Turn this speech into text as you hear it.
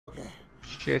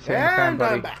Shit's hitting the fan, And I'm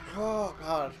buddy. back. Oh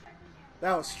god,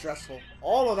 that was stressful.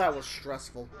 All of that was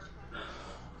stressful.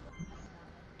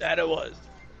 That it was.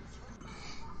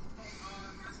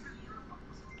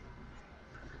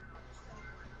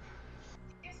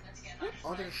 What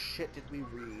other shit did we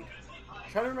read?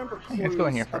 Trying to remember Let's go in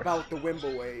clues here first. about the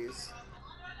Wimbleways.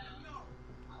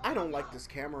 I don't like this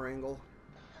camera angle.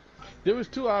 There was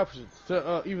two options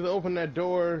to either open that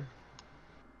door.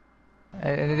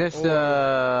 And just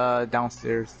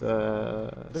downstairs,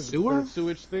 the sewer? The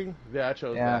sewage thing. Yeah, I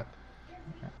chose Yeah. that.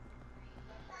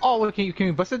 Oh, wait, can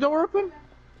you bust the door open?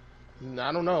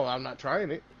 I don't know. I'm not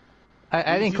trying it.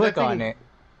 I didn't click on it.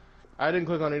 I didn't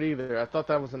click on it either. I thought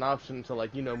that was an option to,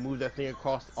 like, move that thing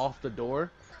across off the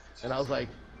door. And I was like,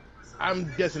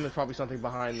 I'm guessing there's probably something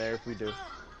behind there if we do.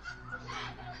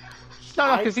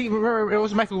 No, because remember, it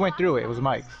was Mike who went through it. It was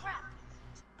Mike.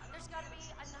 There's gotta be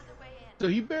another way in. So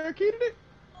he barricaded it?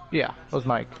 Yeah, it was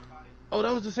Mike. Oh,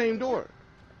 that was the same door.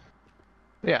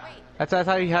 Yeah, that's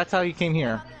how he came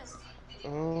here.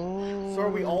 Oh. So are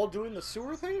we all doing the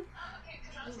sewer thing?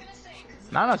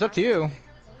 No, it's up to you.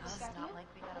 It's not like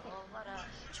we got a whole lot of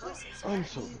choices. I'm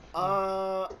so.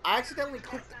 I accidentally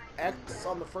clicked X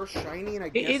on the first shiny, and I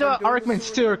guess Either I'm doing the argument's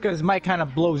sewer still thing. because Mike kind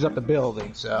of blows up the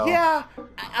building, so. Yeah,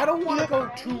 I don't want to go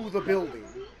to the building.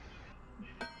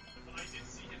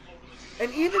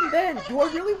 And even then, do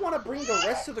I really want to bring the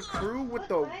rest of the crew with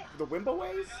the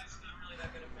Wimbleways?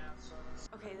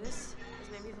 Okay, this is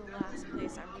maybe the last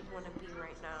place I would want to be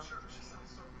right now. So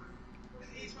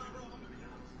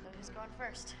who's going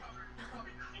first?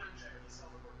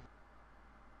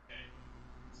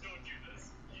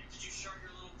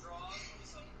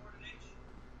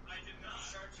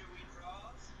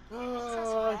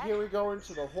 Here we go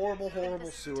into the horrible, horrible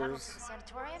This tunnel sewers. to the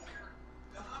sanatorium?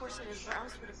 Of course it is. Where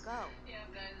else would it go?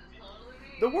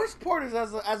 The worst part is,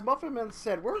 as Muffinman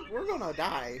said, we're gonna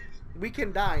die. We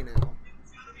can die now.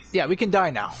 Yeah, we can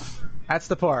die now. That's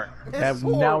the part. It's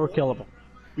Now we're horrible. killable.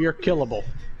 We are killable.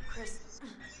 Chris,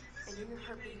 I know you're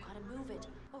hurt, but you gotta move it.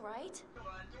 All right?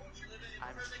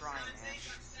 I'm trying, Ash.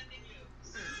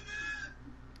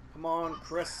 Come on,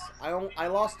 Chris. I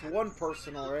lost one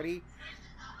person already.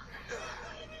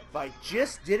 If I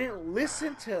just didn't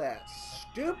listen to that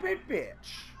stupid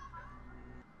bitch.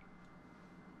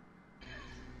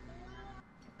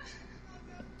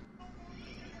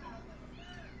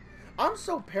 I'm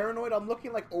so paranoid, I'm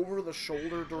looking like over the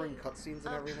shoulder during cutscenes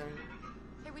and everything.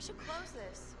 Hey, we should close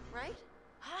this, right?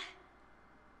 Huh?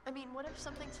 I mean, what if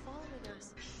something's following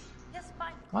us? Yes,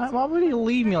 fine. Why would he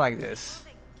leave me like this?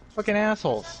 Fucking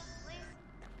assholes. Please.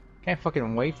 Can't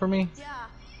fucking wait for me? Yeah.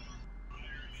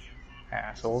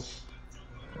 Assholes.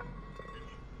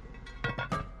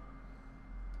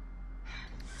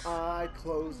 I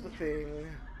closed the thing.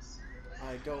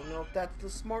 I don't know if that's the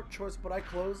smart choice, but I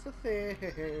closed the thing.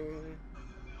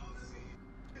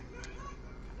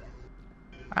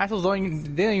 Assholes they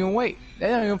don't even wait. They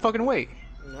don't even fucking wait.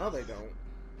 No, they don't.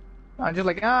 I'm just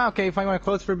like, okay, if I want to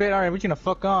close for a bit, alright, we're gonna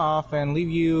fuck off and leave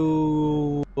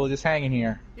you just hanging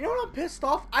here. You know what I'm pissed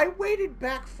off? I waited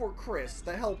back for Chris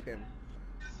to help him.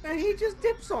 And he just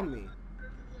dips on me.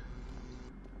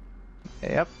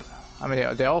 Yep. I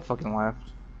mean, they all fucking left.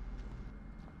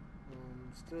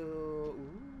 Still... Ooh,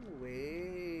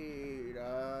 wait...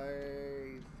 I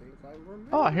think I remember...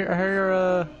 Oh, I hear, I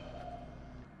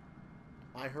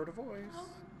heard a voice.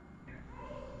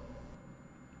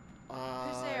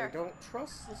 Who's there? I don't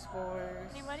trust this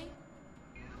voice. Anybody?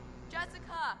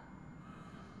 Jessica!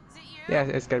 Is it you? Yeah,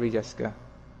 it's gotta be Jessica.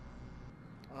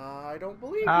 I don't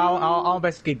believe I'll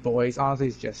investigate, boys. Honestly,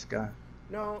 it's Jessica.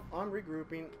 No, I'm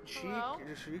regrouping. She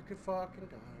could fucking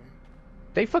die.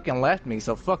 They fucking left me,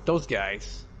 so fuck those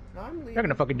guys. I'm leaving. They're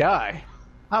gonna fucking die.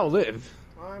 I'll live.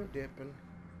 I'm dipping.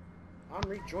 I'm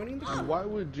rejoining the group. Why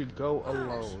would you go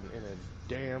alone in a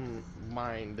damn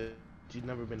mine that you've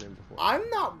never been in before? I'm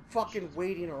not fucking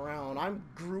waiting around. I'm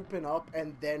grouping up,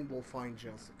 and then we'll find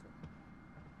Jessica.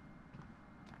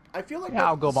 I feel like Yeah,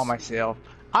 I'll go by myself.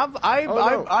 I've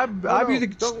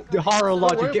used the horror law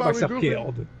to get myself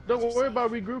killed. Don't worry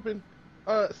about regrouping.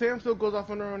 Sam still goes off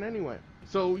on her own anyway.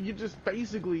 So you just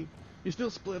basically, you're still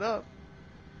split up.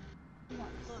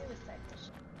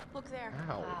 Look there.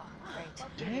 Ow. Wow, great.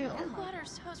 Damn. I'm glad our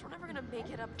toes. We're never gonna make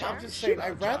it up there. I'm just saying,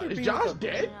 I'd rather Is be Josh with the...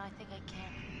 dead? No, I think I can. I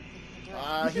think we can do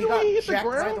it. He You know got he hit the jacked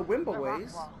by ground? the The rock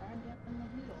Wimbleways. wall.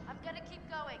 I'm gonna keep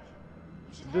going.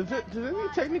 You should head Does back it to the mean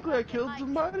lodge technically I and killed Mike.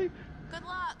 somebody? Good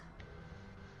luck.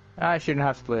 I shouldn't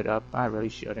have split up. I really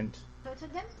shouldn't.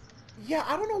 Yeah,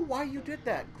 I don't know why you did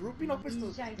that. Grouping up is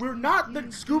the... We're not the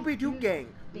Scooby-Doo gang.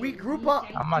 We group up.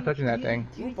 I'm not touching that thing.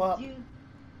 Group up.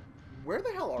 Where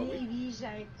the hell are we?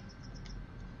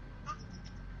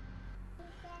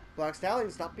 Black Stallion,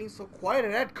 stop being so quiet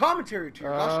and add commentary to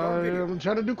your gosh darn video. I'm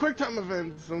trying to do quick time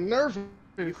events. I'm nervous.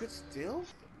 You could still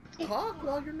talk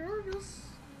while you're nervous.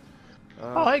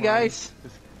 Oh, hey guys.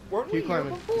 Just Weren't we keep here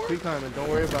climbing. before? Just keep climbing. Don't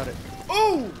worry about it.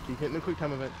 Oh! Keep hitting the quick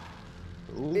time event.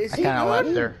 Ooh. Is I he kind of good?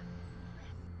 left her.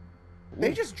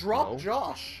 They just dropped No.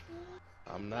 Josh.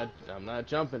 I'm not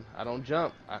jumping. I don't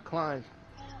jump. I climb.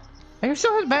 Hey, you're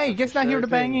still banging. Guess not Sure here to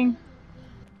thing. banging.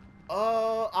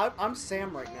 I'm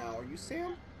Sam right now. Are you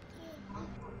Sam?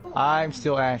 I'm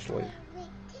still Ashley.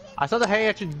 I saw the hay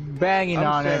at you banging I'm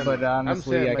on Sam. it, but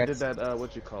honestly, I'm Sam. I I got. did that.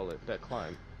 What you call it? That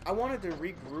climb. I wanted to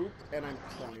regroup and I'm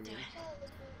climbing.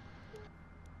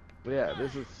 But yeah,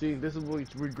 this is what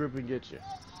regroup and get you.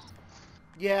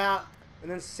 Yeah, and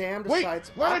then Sam Wait, decides.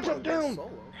 why'd I I'm jump gonna go down?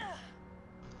 Solo.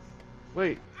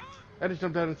 Wait, I just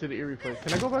jumped down into the eerie place.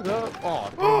 Can I go back up? Oh,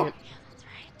 dang Oh! it.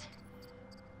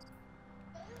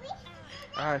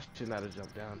 I should not have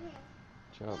jumped down.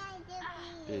 Jump.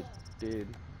 Did.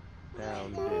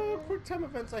 Down. Oh, quick time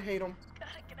events. I hate them.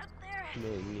 Gotta get up there.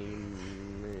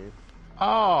 Did.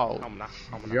 Oh,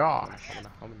 Josh.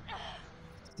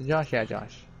 Josh, yeah,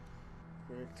 Josh.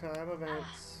 Quick time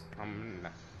events.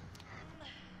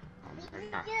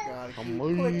 Gotta keep Come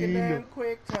on. clicking them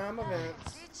quick time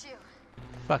events. Beat you.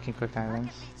 Fucking quick time I can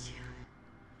events.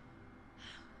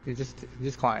 beat you. You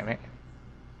just climb it.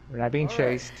 We're not being All right.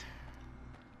 chased.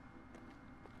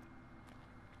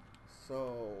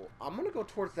 So I'm gonna go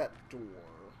towards that door.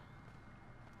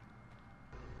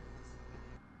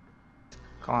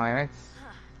 Climb it.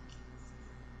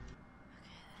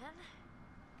 Then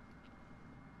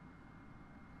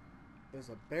There's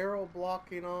a barrel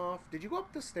blocking off. Did you go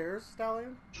up the stairs,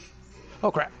 Stallion?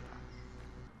 Oh crap.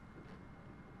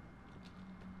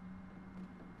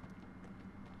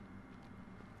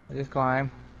 I just climb.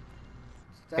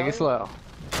 Take it Stallion? slow.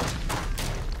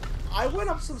 I went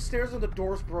up some stairs and the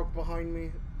doors broke behind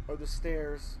me. Or the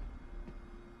stairs.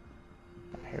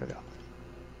 Here we go.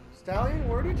 Stallion,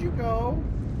 where did you go?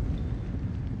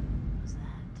 what's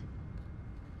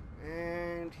that?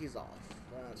 And he's off.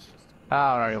 That's just.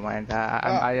 Oh, no, never mind.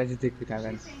 I just did quick time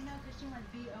events.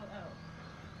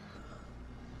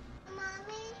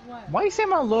 Why you say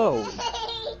I'm low?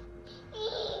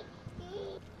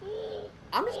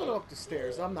 I'm just gonna go up the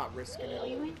stairs. I'm not risking it.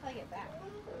 wait till I get back.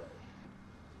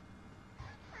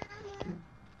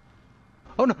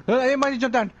 Oh no, I might have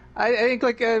jumped down. I didn't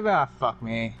click. Fuck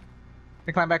me. Can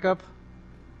I climb back up?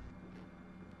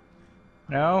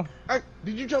 No?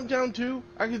 Did you jump down too?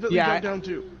 I accidentally Yeah, jumped down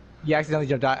too. Yeah, I accidentally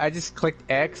jumped out. I just clicked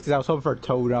X because I was hoping for a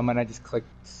totem and I just clicked.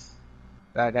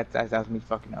 That was me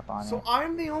fucking up on So it.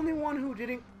 I'm the only one who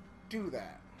didn't do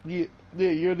that. Yeah,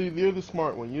 you're the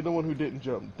smart one. You're the one who didn't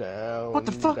jump down. What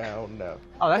the fuck? Down.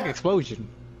 Oh, that's an Yeah. explosion.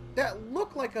 That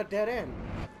looked like a dead end.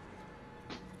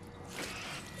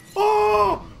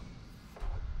 Oh!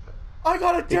 I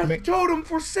got a death make- totem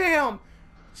for Sam!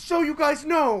 So you guys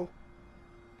know.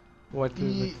 What?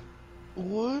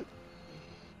 What?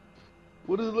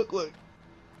 What does it look like?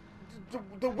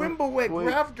 The Wimbleway Wait.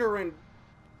 grabbed her and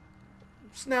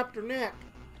snapped her neck.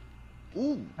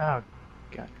 Ooh. Oh,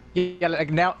 god. Yeah,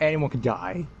 like now anyone can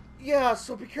die. Yeah,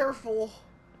 so be careful.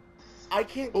 I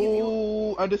can't give you...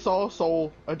 Oh, I just saw a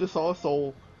soul. I just saw a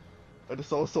soul.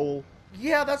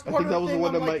 Yeah, that's I part think of that the was the thing.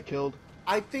 one I'm that like, Mike killed.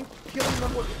 I think killing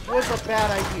them was a bad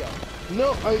idea.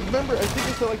 No, I remember. I think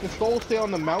it said like the souls stay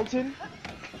on the mountain.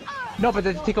 No, but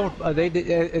they take over. They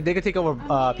could take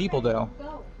over people though.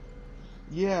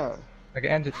 Yeah. Like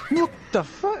end. What the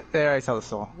fuck? There, I saw the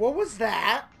soul. What was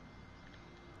that?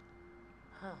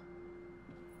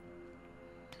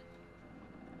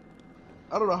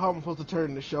 I don't know how I'm supposed to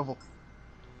turn the shovel.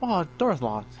 Oh, door's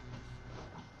locked.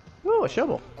 Ooh, a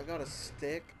shovel. I got a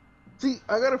stick. See,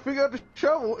 I gotta figure out the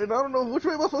shovel, and I don't know which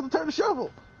way am I supposed to turn the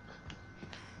shovel.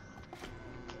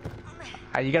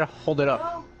 You gotta hold it up.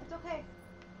 Go. It's okay.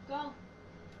 Go.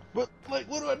 But like,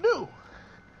 what do I do?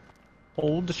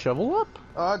 Hold the shovel up?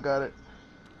 Oh, I got it.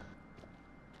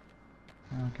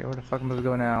 Okay, where the fuck am I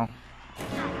going now?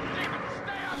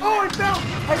 Oh, I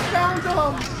found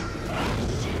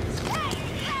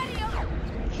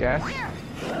Jess?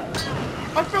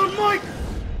 I found Mike!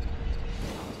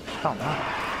 Oh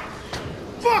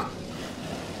no. Fuck!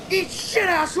 Eat shit,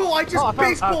 asshole! I just Oh, I found-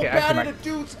 baseball okay, I see batted Mike. a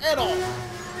dude's head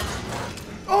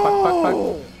off.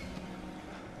 Oh!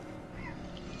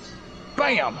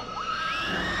 Bam!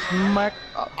 Smack.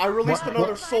 I released What-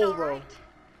 another soul, though.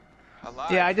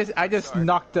 Alive. Yeah, I just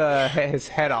knocked his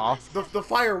head off. The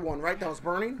fire one, right? That was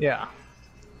burning? Yeah.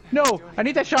 No, I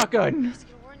need that shotgun. I was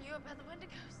gonna warn you about the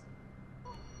Wendigos.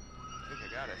 I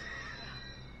think I got it.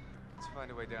 Let's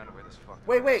find a way down to where this fuck.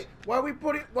 Wait. is. Why are we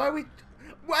putting... Why are we...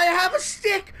 I have a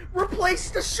stick! Replace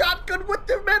the shotgun with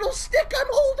the metal stick I'm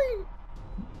holding!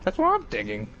 That's what I'm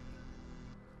thinking.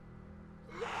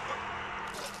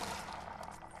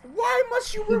 Why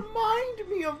must you remind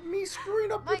me of me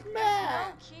screwing up Mike, with there's Matt?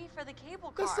 no key for the cable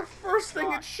car. That's the first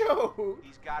thing it showed.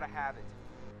 He's gotta have it.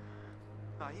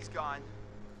 No, he's gone.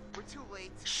 We're too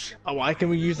late. Oh, why can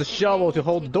we use the shovel to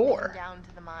hold the door? Down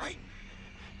to the mine. Wait.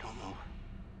 Don't move.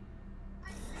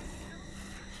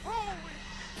 Holy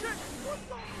shit! What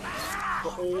the?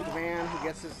 The old man who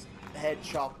gets his head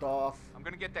chopped off. I'm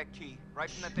gonna get that key right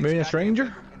from that thing. Maybe a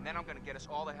stranger? And then I'm gonna get us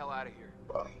all the hell out of here.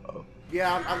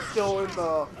 Yeah, I'm still in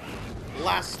the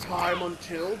last time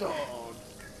until dawn.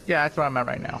 Yeah, that's where I'm at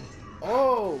right now.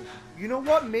 Oh, you know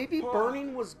what? Maybe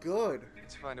burning was good.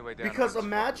 Let's find a way down. Because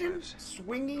imagine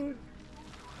swinging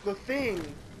the thing,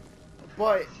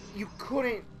 but you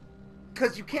couldn't,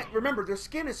 because you can't, remember, their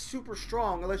skin is super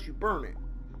strong unless you burn it.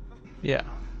 Yeah.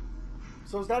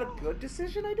 So is that a good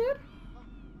decision I did?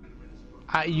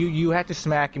 You had to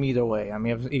smack him either way. I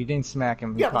mean, if you didn't smack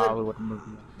him, he Yeah, but probably wouldn't move.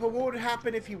 But what would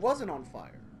happen if he wasn't on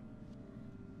fire?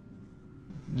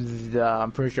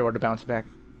 I'm pretty sure we're to bounce back.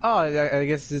 Oh, I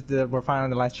guess we're finally on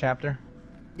the last chapter.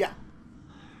 Yeah.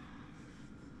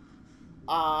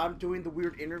 I'm doing the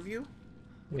weird interview.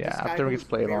 Yeah, this guy after we who's get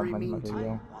played very on my mean to video. me.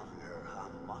 wonder how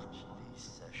much these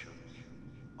sessions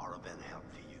are of any help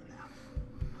for you now.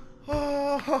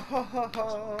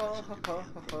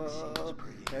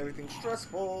 Everything's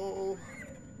stressful.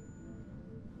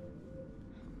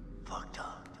 Fucked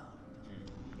up.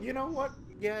 You know what?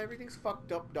 Yeah, everything's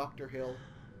fucked up, Dr. Hill.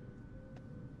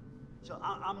 So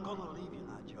I'm gonna leave you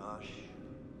now, Josh.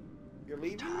 You're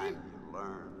leaving me? Time you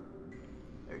learn.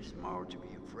 There's more to be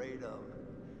afraid of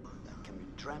that can be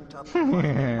dreamt up by the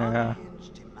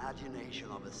unhinged imagination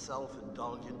of a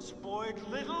self-indulgent, spoiled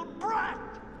little brat.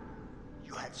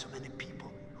 You had so many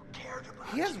people who cared about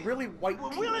you. He has really white Were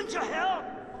teeth. willing to help.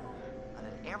 And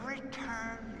at every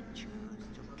turn, you choose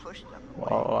to push them away.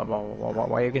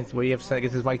 Why you have said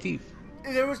against his white teeth?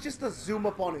 There was just a zoom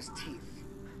up on his teeth.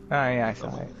 Oh yeah, I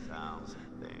saw it. Sounds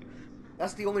and things.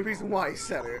 That's the only reason why I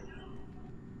said it.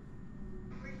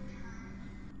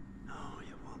 No,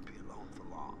 you won't be alone for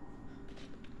long.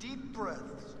 Deep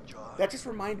breaths, Josh. That just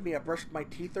reminded me, I brushed my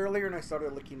teeth earlier and I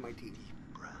started licking my teeth.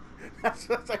 Deep breath. That's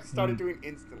what I started doing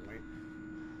instantly.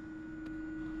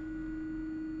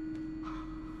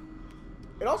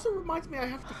 It also reminds me I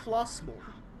have to floss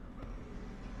more.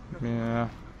 Yeah.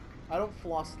 I don't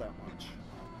floss that much.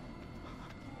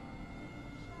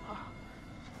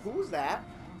 Who was that?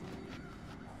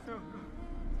 No,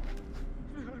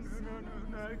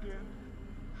 not again.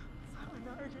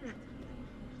 Not again.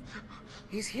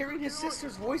 He's hearing his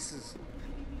sister's voices.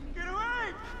 Get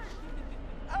away!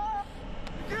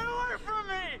 Get away from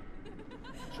me!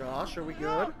 Josh, are we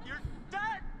good? No, you're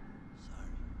dead!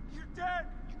 You're dead!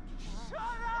 Shut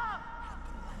up!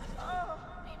 No!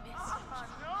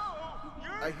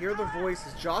 You're I hear the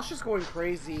voices. Josh is going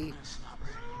crazy.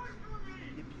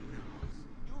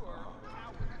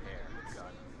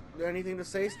 Anything to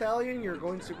say, Stallion? You're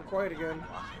going super quiet again.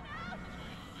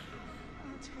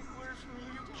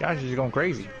 Josh is going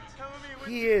crazy.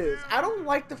 He is. I don't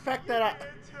like the fact that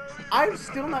I'm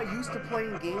still not used to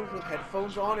playing games with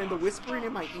headphones on, and the whispering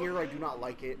in my ear, I do not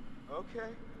like it. Okay.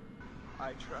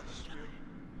 I trust you.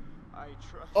 I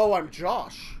trust Oh, I'm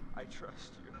Josh. I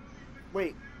trust you.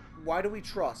 Wait, why do we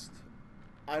trust?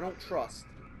 I don't trust.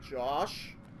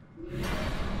 Josh?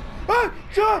 Ah!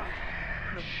 Josh!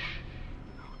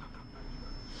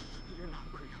 You're not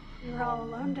real. You were all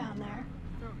alone down there.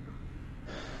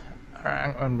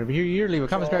 Alright, I'm gonna be here. Leave a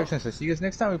comment, subscribe, and see you guys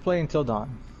next time we play Until Dawn.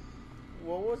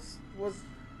 What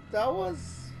that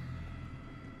was...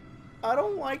 I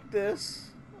don't like this.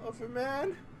 Offer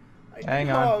man. I need Hang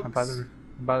on, hugs. I'm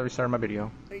about to restart my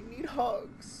video. I need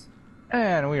hugs.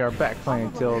 And we are back playing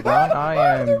Until Dawn. I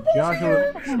am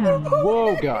Joshua.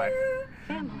 Whoa, God.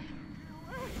 Family.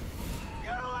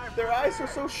 Their eyes are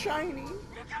so shiny.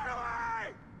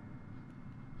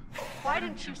 Why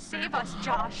didn't you save us,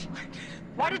 Josh?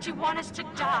 Why did you want us to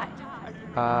die?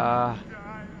 I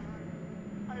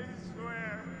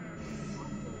swear.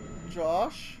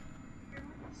 Josh?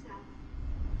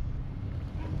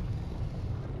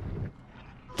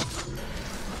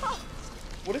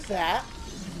 What is that?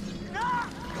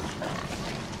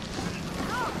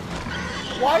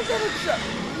 Why is that a shot?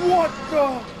 What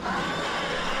the?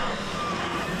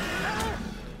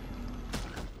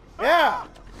 Yeah.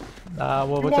 Well,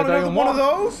 You what's want that another even one of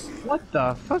want? those? What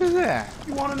the fuck is that?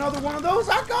 You want another one of those?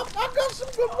 I got some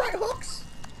good right hooks.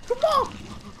 Come on.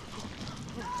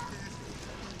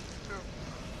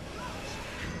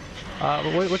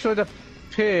 What's with the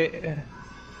pit?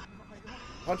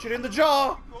 Punch it in the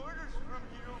jaw.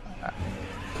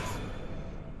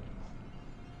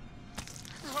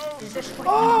 Is this what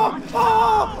Oh! you want?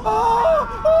 Oh!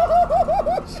 Oh!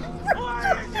 Why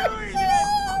are you doing this?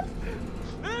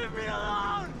 Leave me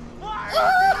alone! Why are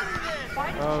you doing this?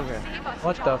 Why didn't Okay. you save us,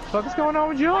 What the Josh? fuck is going on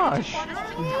with Josh? Why did you want us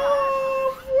to die?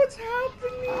 Oh, what's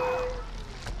happening?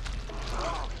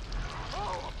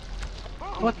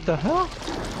 What the hell?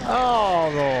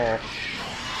 Oh, no.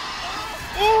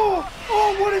 Oh!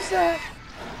 Oh, what is that?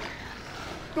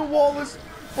 The wall is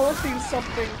birthing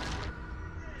something.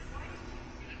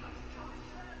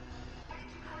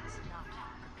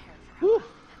 Whew.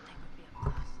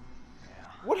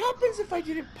 What happens if I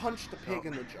didn't punch the pig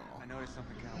in the jaw? I noticed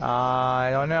something kind of I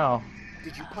don't know.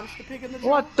 Did you punch the pig in the jaw?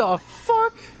 What the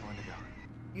fuck? going to go.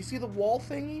 You see the wall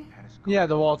thingy? Had us Yeah,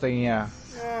 the wall thing, yeah.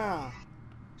 Yeah.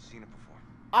 seen it before.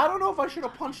 I don't know if I should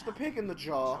have punched the pig in the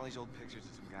jaw. All these old pictures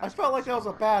of some guys. I felt like that was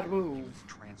a bad move.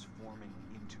 Transforming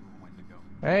into a Wendigo.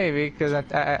 Maybe, because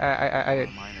Miners have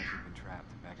been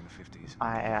trapped back in the 50s.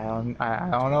 I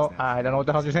don't know. I don't know what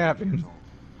the hell just happened.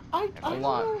 I A don't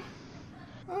lot. know.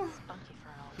 Spunky for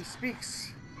an old He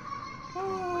speaks. Plays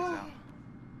Oh. out.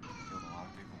 Killed a lot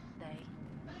of people. day.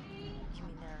 You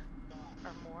mean there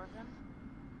are more of them?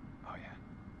 Oh yeah.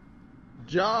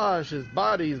 Josh's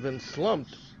body's been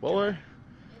slumped, boy.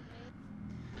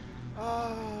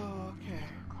 Oh, okay.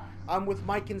 I'm with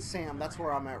Mike and Sam. That's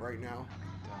where I'm at right now.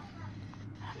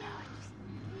 I don't know, I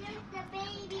just Here's the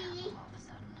baby. all of a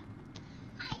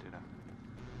sudden. Ditto.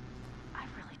 I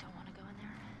really don't want to go in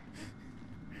there.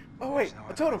 Oh wait, There's no a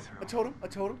way totem, through. a totem, a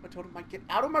totem, a totem. Mike, get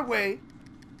out of my way.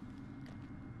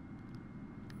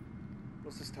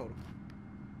 What's this totem?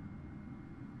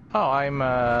 Oh, I'm,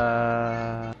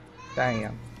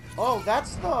 damn. Oh,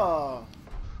 that's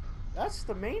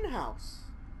the main house.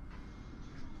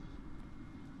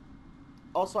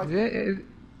 Also, Is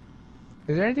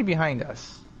there anything behind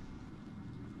us?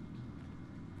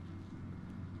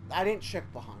 I didn't check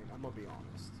behind. I'm gonna be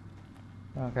honest.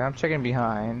 Okay, I'm checking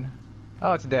behind.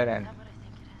 Oh, it's a dead end. Not what I think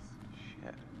it is.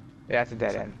 Shit. Yeah, it's a dead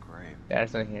It's like end. a grave. Yeah,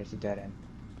 there's nothing here. It's a dead end.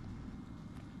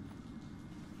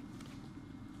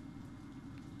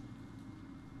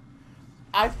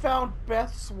 I found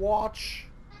Beth's watch.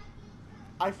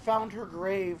 I found her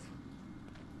grave.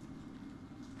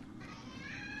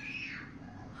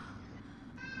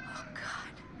 Oh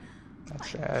God. That's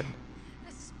sad.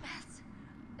 This is Beth's.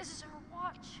 This is her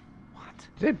watch. What?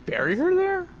 Did they bury her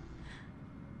there?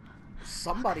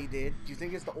 Somebody did. Do you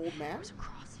think it's the old man? There's a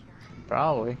cross here.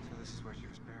 Probably. So this is where she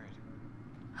was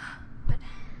buried. But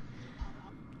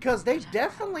Because they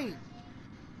definitely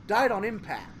died on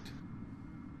impact.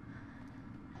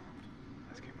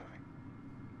 Let's keep moving.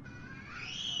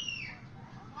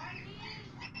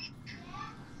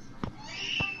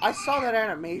 I saw that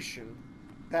animation.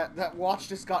 That watch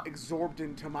just got absorbed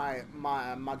into my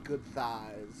good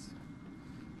thighs.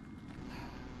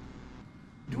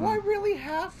 Do I really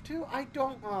have to? I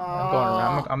don't. I'm going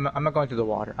around. I'm not going to the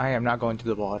water. I am not going to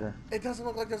the water. It doesn't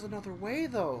look like there's another way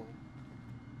though.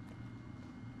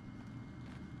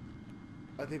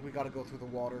 I think we gotta go through the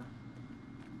water.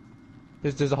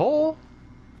 There's a hole.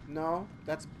 No,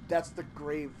 that's the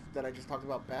grave that I just talked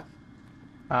about, Beth.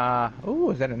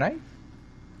 Ooh, is that a knife?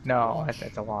 No, Watch.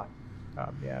 that's a lot.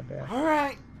 Yeah, bad. All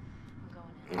right,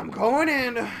 I'm going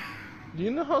in. I'm going in. Do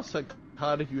you know how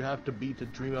psychotic you have to be to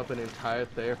dream up an entire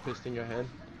therapist in your head?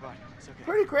 Come on, it's okay.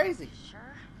 Pretty crazy. Sure.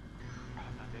 I'm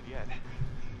not dead yet.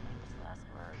 Those last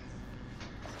words.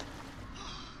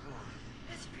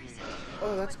 It's freezing.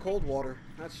 Oh, that's cold water.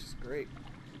 That's just great.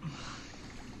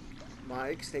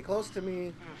 Mike, stay close to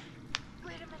me.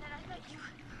 Wait a minute, I thought you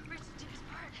reached the deepest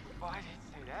part. Well, I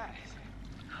didn't say that.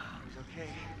 It was okay.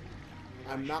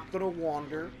 I'm not gonna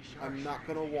wander. I'm not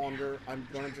gonna wander. I'm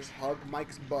gonna just hug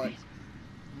Mike's butt.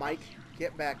 Mike,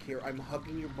 get back here. I'm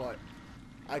hugging your butt.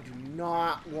 I do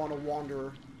not want to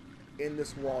wander in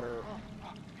this water.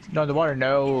 No, the water.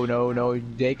 No.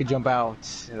 They could jump out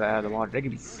of the water. They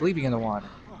could be sleeping in the water.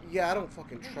 Yeah, I don't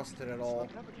fucking trust it at all.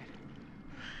 Slope it up again.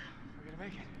 We're gonna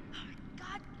make it.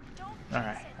 God, don't. All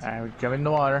right, we jump in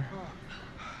the water.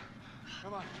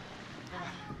 Come on.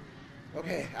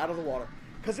 Okay, out of the water.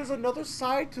 Cause there's another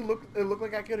side to look. It looked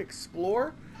like I could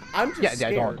explore. I'm just Yeah,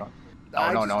 scared. don't.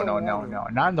 I No, just don't want to. no.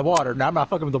 Not in the water. No, I'm not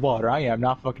fucking with the water. I am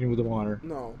not fucking with the water.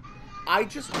 No, I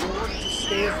just want to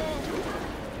stay. like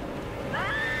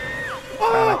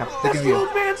Oh, I'm that's sticking the you.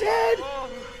 old man's head.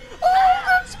 Oh,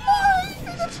 that's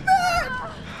mine. That's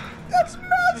Matt. That's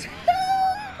Matt's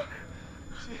head.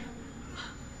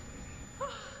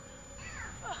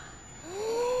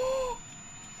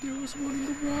 There was one in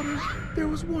the water. There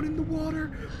was one in the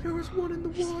water. There was one in the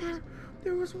water.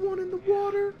 There was one in the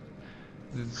water.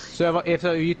 So if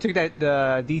you took that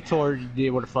detour, it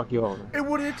would have fucked you over. It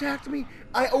would have attacked me.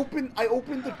 I opened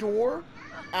the door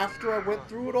after I went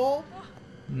through it all.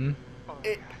 Hmm?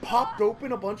 It popped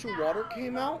open, a bunch of water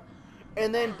came out,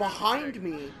 and then behind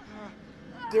me,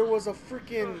 there was a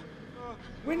freaking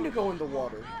Wendigo in the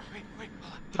water.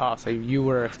 Oh, so you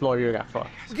were explorer, you got fucked.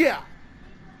 Yeah.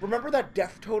 Remember that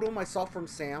death totem I saw from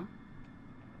Sam?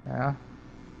 Yeah.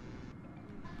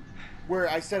 Where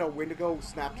I said a Wendigo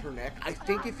snapped her neck? I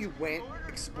think if you went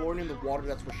exploring in the water,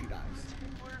 that's where she dies.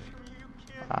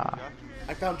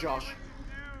 I found Josh.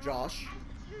 Josh?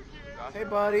 Hey,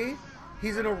 buddy.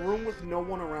 He's in a room with no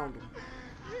one around him.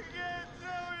 You can't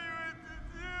tell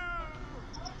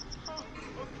me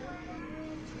what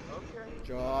to do. Okay.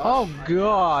 Josh? Oh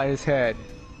god, his head.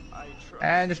 I trust.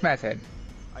 And there's Matt's head.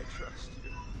 I trust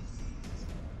you.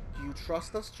 Do you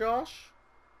trust us, Josh?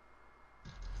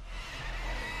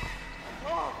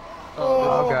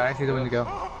 Oh god, I see the Wendigo.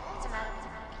 What's the matter?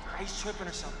 He's tripping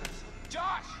or something.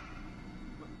 Josh!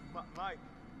 Mike.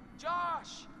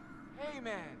 Josh! Hey,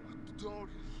 man. Don't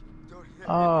hit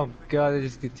Oh me. god, they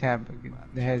just the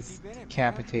head's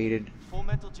decapitated. Full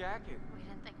mental jacket. We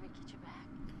didn't think we'd get you back.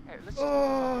 Hey, let's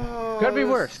Oh, Could be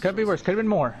worse, could be worse, could have been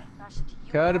more. Josh, do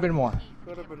you Could have been more.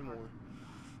 Could have been more.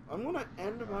 I'm gonna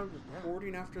end my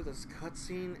recording after this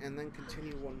cutscene and then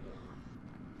continue one more.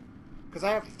 Because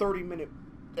I have 30-minute,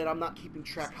 and I'm not keeping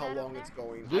track how long it's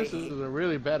going. This is a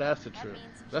really bad acid trip.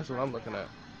 That's what I'm looking at.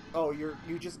 Oh, you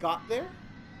just got there?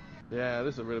 Yeah,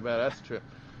 this is a really bad acid trip.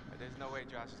 There's no way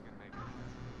Josh is gonna make it.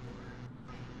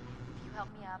 If you help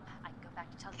me up, I can go back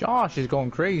to tell you. Josh is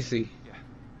going crazy. Yeah.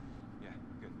 Yeah,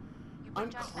 good. You bring I'm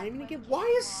Josh back climbing quick, again. keep Why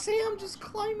him is off. Sam just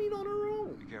climbing on her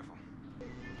own? Be careful. Yeah,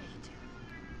 you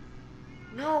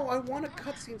do. No, I want a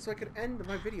cutscene so I could end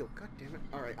my video. God damn it.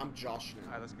 Alright, I'm Josh now.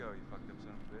 Alright, let's go, you fucked up son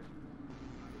of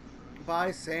a bitch.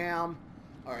 Bye, Sam.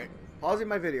 Alright, pausing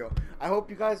my video. I hope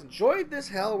you guys enjoyed this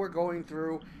hell we're going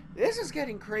through. This is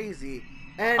getting crazy.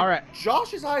 And Alright.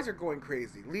 Josh's eyes are going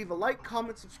crazy. Leave a like,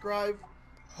 comment, subscribe.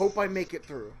 Hope I make it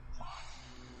through.